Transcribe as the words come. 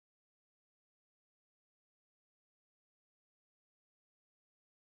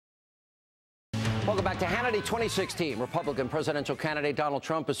Welcome back to Hannity 2016. Republican presidential candidate Donald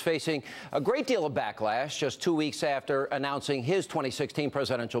Trump is facing a great deal of backlash just 2 weeks after announcing his 2016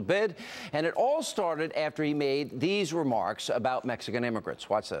 presidential bid. And it all started after he made these remarks about Mexican immigrants.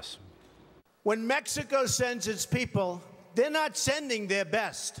 Watch this. When Mexico sends its people, they're not sending their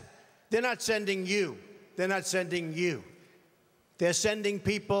best. They're not sending you. They're not sending you. They're sending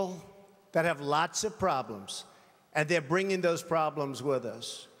people that have lots of problems, and they're bringing those problems with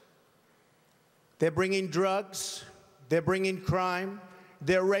us. They're bringing drugs, they're bringing crime,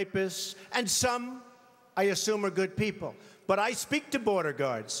 they're rapists, and some, I assume, are good people. But I speak to border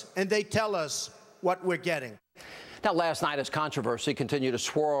guards, and they tell us what we're getting. Now, last night, as controversy continued to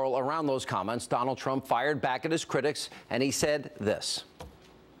swirl around those comments, Donald Trump fired back at his critics, and he said this.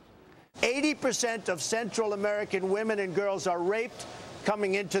 80% of Central American women and girls are raped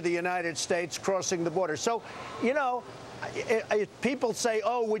coming into the United States, crossing the border. So, you know, people say,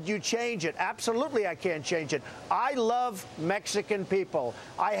 oh, would you change it? Absolutely, I can't change it. I love Mexican people.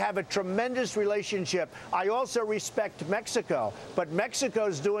 I have a tremendous relationship. I also respect Mexico, but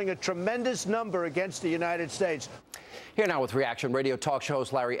Mexico's doing a tremendous number against the United States. Here now with reaction radio talk show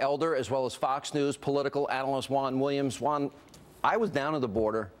host Larry Elder, as well as Fox News political analyst Juan Williams. Juan, I was down at the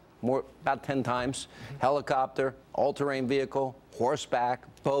border about 10 times. Helicopter, all-terrain vehicle, horseback,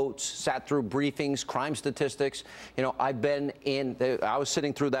 boats, sat through briefings, crime statistics. You know, I've been I was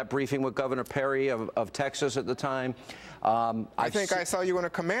sitting through that briefing with Governor Perry of Texas at the time. I think I saw you on a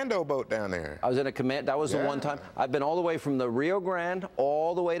commando boat down there. I was in a command. That was the one time. I've been all the way from the Rio Grande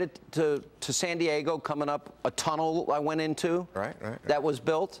all the way to San Diego, coming up a tunnel I went into. Right. That was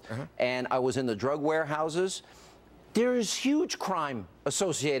built. And I was in the drug warehouses. There is huge crime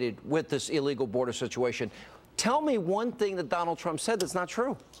associated with this illegal border situation. Tell me one thing that Donald Trump said that's not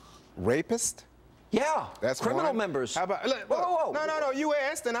true. Rapist? Yeah, that's criminal one. members. How about, look, whoa. No, you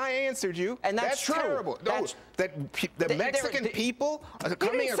asked and I answered you. And that's true. Terrible. The Mexican people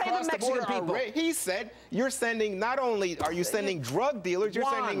coming across the border are he said you're sending, not only are you sending drug dealers, you're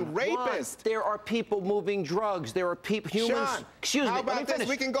sending rapists. There are people moving drugs. There are people, humans. Sean, excuse me, how about this?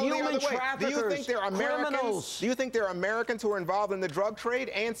 We can go the other way. Do you think there are Americans? Criminals. Do you think there are Americans who are involved in the drug trade?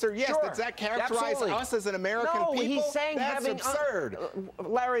 Answer yes. Sure. Does that characterize us as an American people? No, he's saying that's absurd.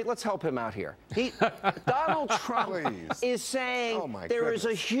 Larry, let's help him out here. Donald Trump is saying there is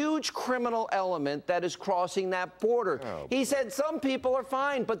a huge criminal element that is crossing that border. He said some people are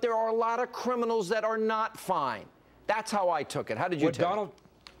fine, but there are a lot of criminals that are not fine. That's how I took it. How did you take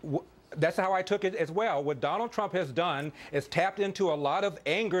it? That's how I took it as well. What Donald Trump has done is tapped into a lot of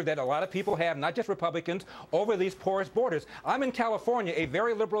anger that a lot of people have, not just Republicans, over these porous borders. I'm in California, a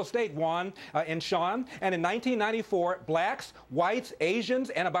very liberal state, Juan and Sean, and in 1994, blacks, whites,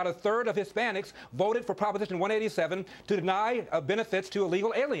 Asians, and about a third of Hispanics voted for Proposition 187 to deny benefits to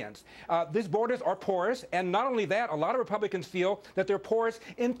illegal aliens. These borders are porous, and not only that, a lot of Republicans feel that they're porous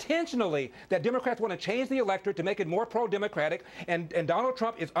intentionally, that Democrats want to change the electorate to make it more pro-democratic, and Donald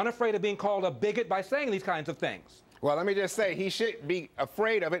Trump is unafraid of being called a bigot by saying these kinds of things. Well, let me just say, he should be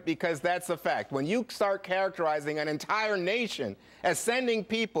afraid of it because that's a fact. When you start characterizing an entire nation as sending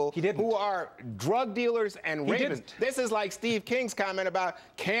people who are drug dealers and rapists, this is like Steve King's comment about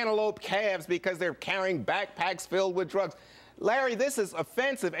cantaloupe calves because they're carrying backpacks filled with drugs. Larry, this is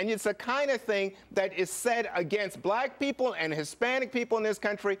offensive, and it's the kind of thing that is said against black people and Hispanic people in this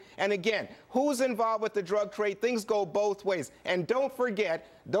country. And again, who's involved with the drug trade? Things go both ways. And don't forget,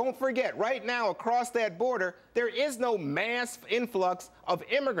 right now across that border, there is no mass influx of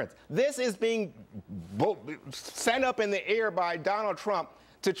immigrants. This is being sent up in the air by Donald Trump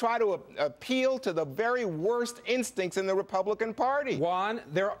to try to appeal to the very worst instincts in the Republican Party. Juan,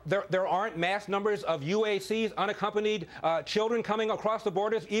 there aren't mass numbers of UACs, unaccompanied children coming across the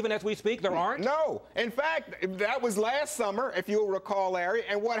borders, even as we speak? There aren't? No. In fact, that was last summer, if you'll recall, Larry.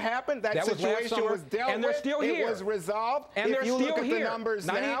 And what happened? That situation was dealt with. And they're still here. It was resolved. And if you look at the numbers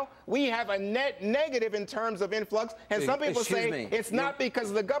now, we have a net negative in terms of influx. And some people say it's not because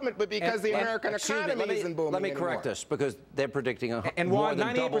of the government, but because the American economy isn't booming Let me correct this, because they're predicting more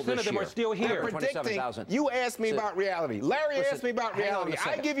than 98% of them are still here. You asked me about reality. Larry asked me about reality.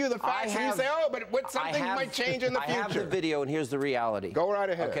 I give you the facts and you say, oh, but something might change in the future. I have the video, and here's the reality. Go right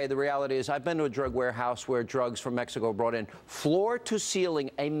ahead. Okay, the reality is I've been to a drug warehouse where drugs from Mexico are brought in. Floor to ceiling,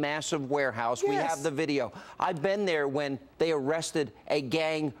 a massive warehouse. Yes. We have the video. I've been there when they arrested a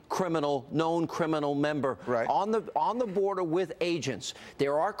gang criminal, known criminal member on the border with agents.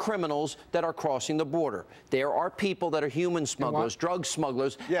 There are criminals that are crossing the border. There are people that are human smugglers, drug smugglers,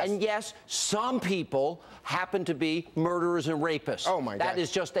 smugglers. Yes. And yes, some people happen to be murderers and rapists. Oh, my God. That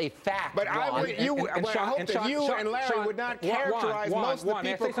is just a fact. But I hope that you and Larry would not characterize most of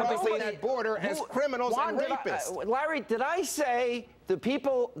the people crossing that border as criminals and rapists. Larry, did I say the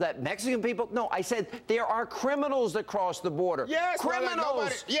people, that Mexican people? No, I said there are criminals that cross the border. Yes,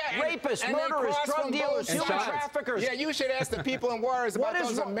 criminals, rapists, murderers, drug dealers, human traffickers. Yeah, you should ask the people in Juarez about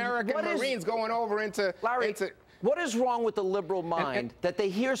those American Marines going over into... Larry, what is wrong with the liberal mind that they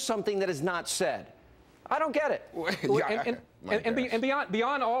hear something that is not said? I don't get it. And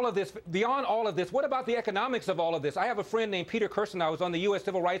beyond all of this, what about the economics of all of this? I have a friend named Peter Kirsten. I was on the U.S.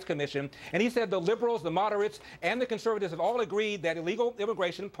 Civil Rights Commission, and he said the liberals, the moderates, and the conservatives have all agreed that illegal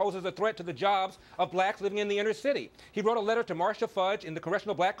immigration poses a threat to the jobs of blacks living in the inner city. He wrote a letter to Marcia Fudge in the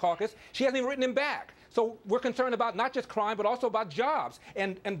Congressional Black Caucus. She hasn't even written him back. So we're concerned about not just crime, but also about jobs.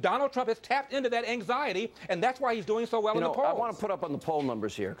 And Donald Trump has tapped into that anxiety, and that's why he's doing so well in the polls. I want to put up on the poll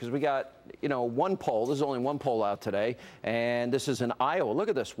numbers here, because we got, one poll. There's only one poll out today, and this is in Iowa. Look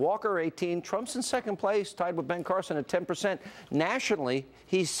at this. Walker, 18. Trump's in second place, tied with Ben Carson at 10%. Nationally,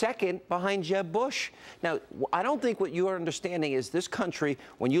 he's second behind Jeb Bush. Now, I don't think what you are understanding is this country,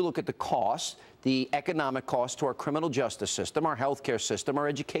 when you look at the costs, the economic cost to our criminal justice system, our healthcare system, our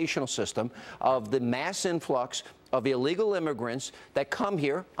educational system, of the mass influx of illegal immigrants that come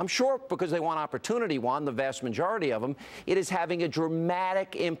here, I'm sure because they want opportunity, Juan, the vast majority of them, it is having a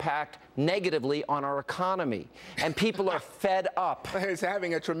dramatic impact negatively on our economy. And people are fed up. It's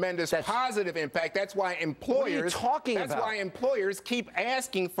having a tremendous positive impact. That's why employers... What are you talking about? That's why employers keep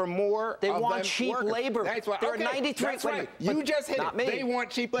asking for more They want cheap labor. That's why. There are 93... That's right. You just hit it. They want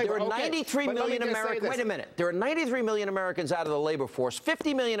cheap labor. There are 93 million Americans... Wait a minute. There are 93 million Americans out of the labor force,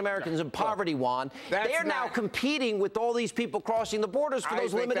 50 million Americans in poverty, Juan. They're now competing with all these people crossing the borders for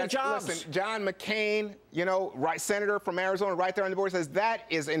those limited jobs. Listen, John McCain, senator from Arizona, right there on the board, says that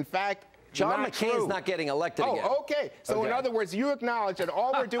is, in fact, John McCain's not getting elected again. Oh, okay. So in other words, you acknowledge that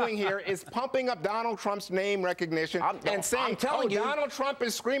all we're doing here is pumping up Donald Trump's name recognition and saying, Donald Trump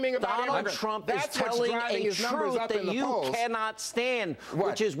is screaming about Donald Trump is telling a truth that you cannot stand,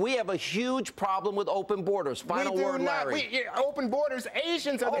 which is we have a huge problem with open borders. Final word, Larry. Open borders,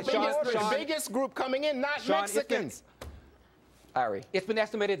 Asians are the biggest group coming in, not Mexicans. Larry. It's been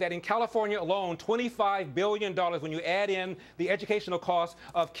estimated that in California alone, $25 billion, when you add in the educational costs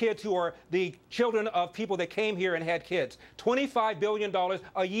of kids who are the children of people that came here and had kids, $25 billion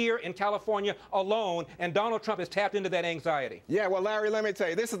a year in California alone, and Donald Trump has tapped into that anxiety. Yeah, well, Larry, let me tell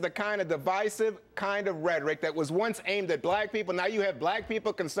you, this is the kind of divisive kind of rhetoric that was once aimed at black people. Now you have black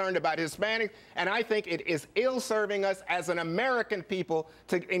people concerned about Hispanics, and I think it is ill-serving us as an American people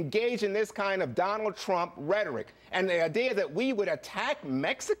to engage in this kind of Donald Trump rhetoric. And the idea that we would attack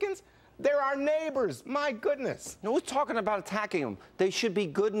Mexicans? They're our neighbors. My goodness. No one's talking about attacking them. They should be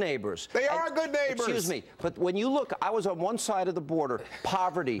good neighbors. They are good neighbors. Excuse me. But when you look, I was on one side of the border,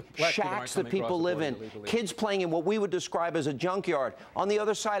 poverty, shacks that people live in, kids playing in what we would describe as a junkyard. On the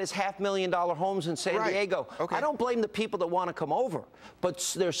other side is $500,000 homes in San Diego. Okay. I don't blame the people that want to come over.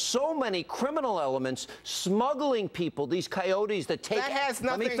 But there's so many criminal elements smuggling people, these coyotes that take... That has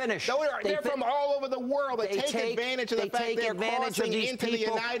nothing... Let me finish. They're from all over the world. They take advantage of the fact they're crossing into the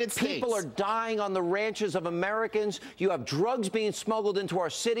United States. People are dying on the ranches of Americans. You have drugs being smuggled into our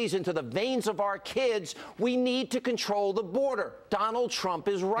cities, into the veins of our kids. We need to control the border. Donald Trump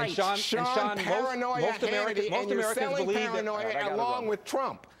is right. And Sean, paranoia, Hannity, and you're selling paranoia along with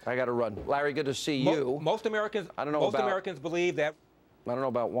Trump. I got to run. Larry, good to see you. Most Americans, Americans believe that. I don't know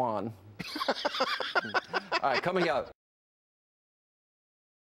about Juan. All right, coming up.